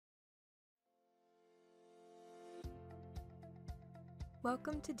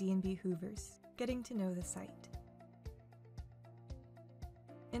Welcome to D&B Hoovers, Getting to Know the Site.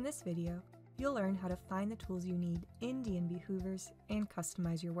 In this video, you'll learn how to find the tools you need in D&B Hoovers and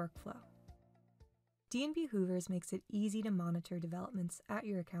customize your workflow. D&B Hoovers makes it easy to monitor developments at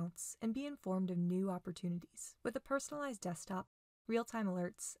your accounts and be informed of new opportunities with a personalized desktop, real-time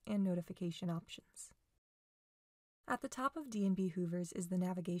alerts, and notification options. At the top of D&B Hoovers is the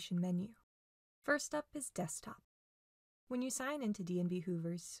navigation menu. First up is Desktop. When you sign into D&B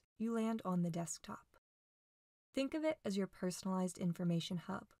Hoovers, you land on the desktop. Think of it as your personalized information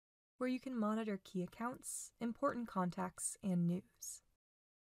hub, where you can monitor key accounts, important contacts, and news.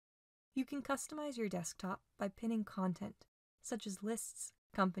 You can customize your desktop by pinning content, such as lists,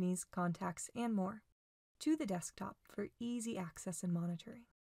 companies, contacts, and more, to the desktop for easy access and monitoring.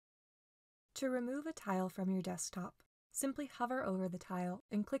 To remove a tile from your desktop, simply hover over the tile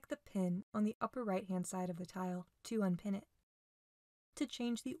and click the pin on the upper right-hand side of the tile to unpin it. To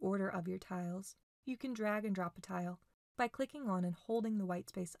change the order of your tiles, you can drag and drop a tile by clicking on and holding the white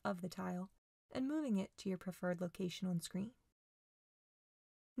space of the tile and moving it to your preferred location on screen.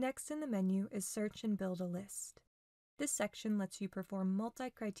 Next in the menu is Search and Build a List. This section lets you perform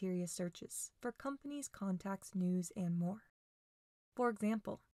multi-criteria searches for companies, contacts, news, and more. For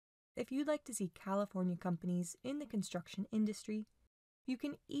example, if you'd like to see California companies in the construction industry, you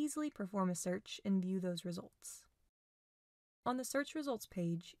can easily perform a search and view those results. On the search results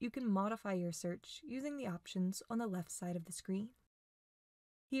page, you can modify your search using the options on the left side of the screen.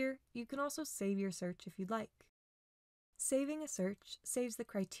 Here, you can also save your search if you'd like. Saving a search saves the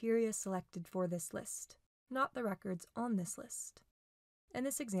criteria selected for this list, not the records on this list. In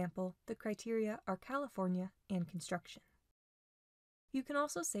this example, the criteria are California and construction. You can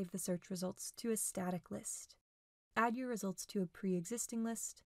also save the search results to a static list, add your results to a pre-existing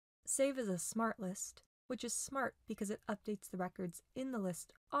list, save as a smart list, which is smart because it updates the records in the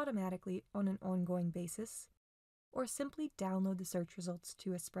list automatically on an ongoing basis, or simply download the search results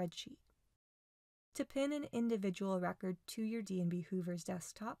to a spreadsheet. To pin an individual record to your D&B Hoovers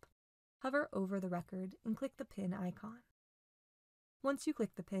desktop, hover over the record and click the pin icon. Once you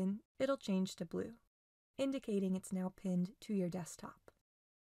click the pin, it'll change to blue, indicating it's now pinned to your desktop.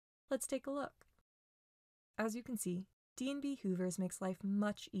 Let's take a look. As you can see, D&B Hoovers makes life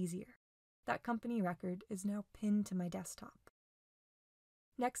much easier. That company record is now pinned to my desktop.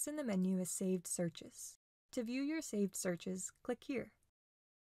 Next in the menu is Saved Searches. To view your saved searches, click here.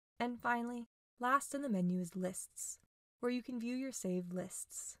 And finally, last in the menu is Lists, where you can view your saved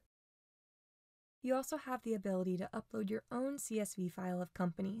lists. You also have the ability to upload your own CSV file of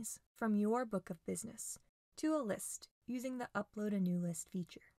companies from your book of business to a list using the Upload a New List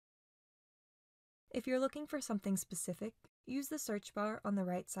feature. If you're looking for something specific, use the search bar on the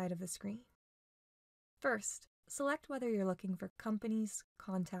right side of the screen. First, select whether you're looking for companies,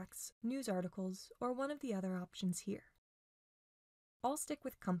 contacts, news articles, or one of the other options here. I'll stick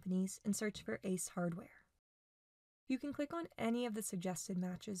with companies and search for Ace Hardware. You can click on any of the suggested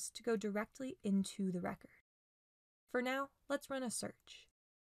matches to go directly into the record. For now, let's run a search.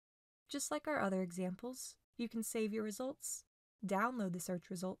 Just like our other examples, you can save your results, download the search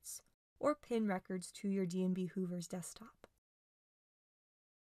results, or pin records to your D&B Hoovers desktop.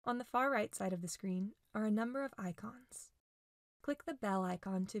 On the far right side of the screen are a number of icons. Click the bell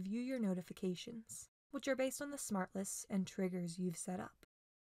icon to view your notifications, which are based on the smart lists and triggers you've set up.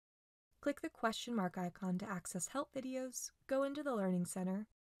 Click the question mark icon to access help videos, go into the Learning Center,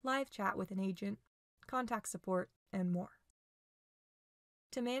 live chat with an agent, contact support, and more.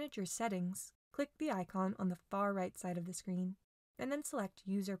 To manage your settings, click the icon on the far right side of the screen, and then select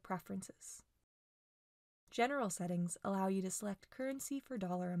User Preferences. General settings allow you to select currency for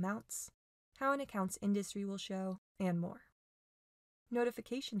dollar amounts, how an account's industry will show, and more.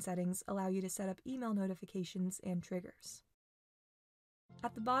 Notification settings allow you to set up email notifications and triggers.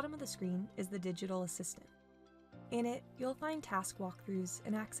 At the bottom of the screen is the Digital Assistant. In it, you'll find task walkthroughs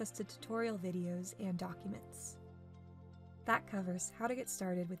and access to tutorial videos and documents. That covers how to get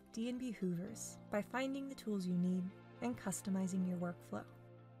started with D&B Hoovers by finding the tools you need and customizing your workflow.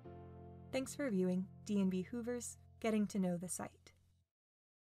 Thanks for viewing D&B Hoovers, Getting to Know the Site.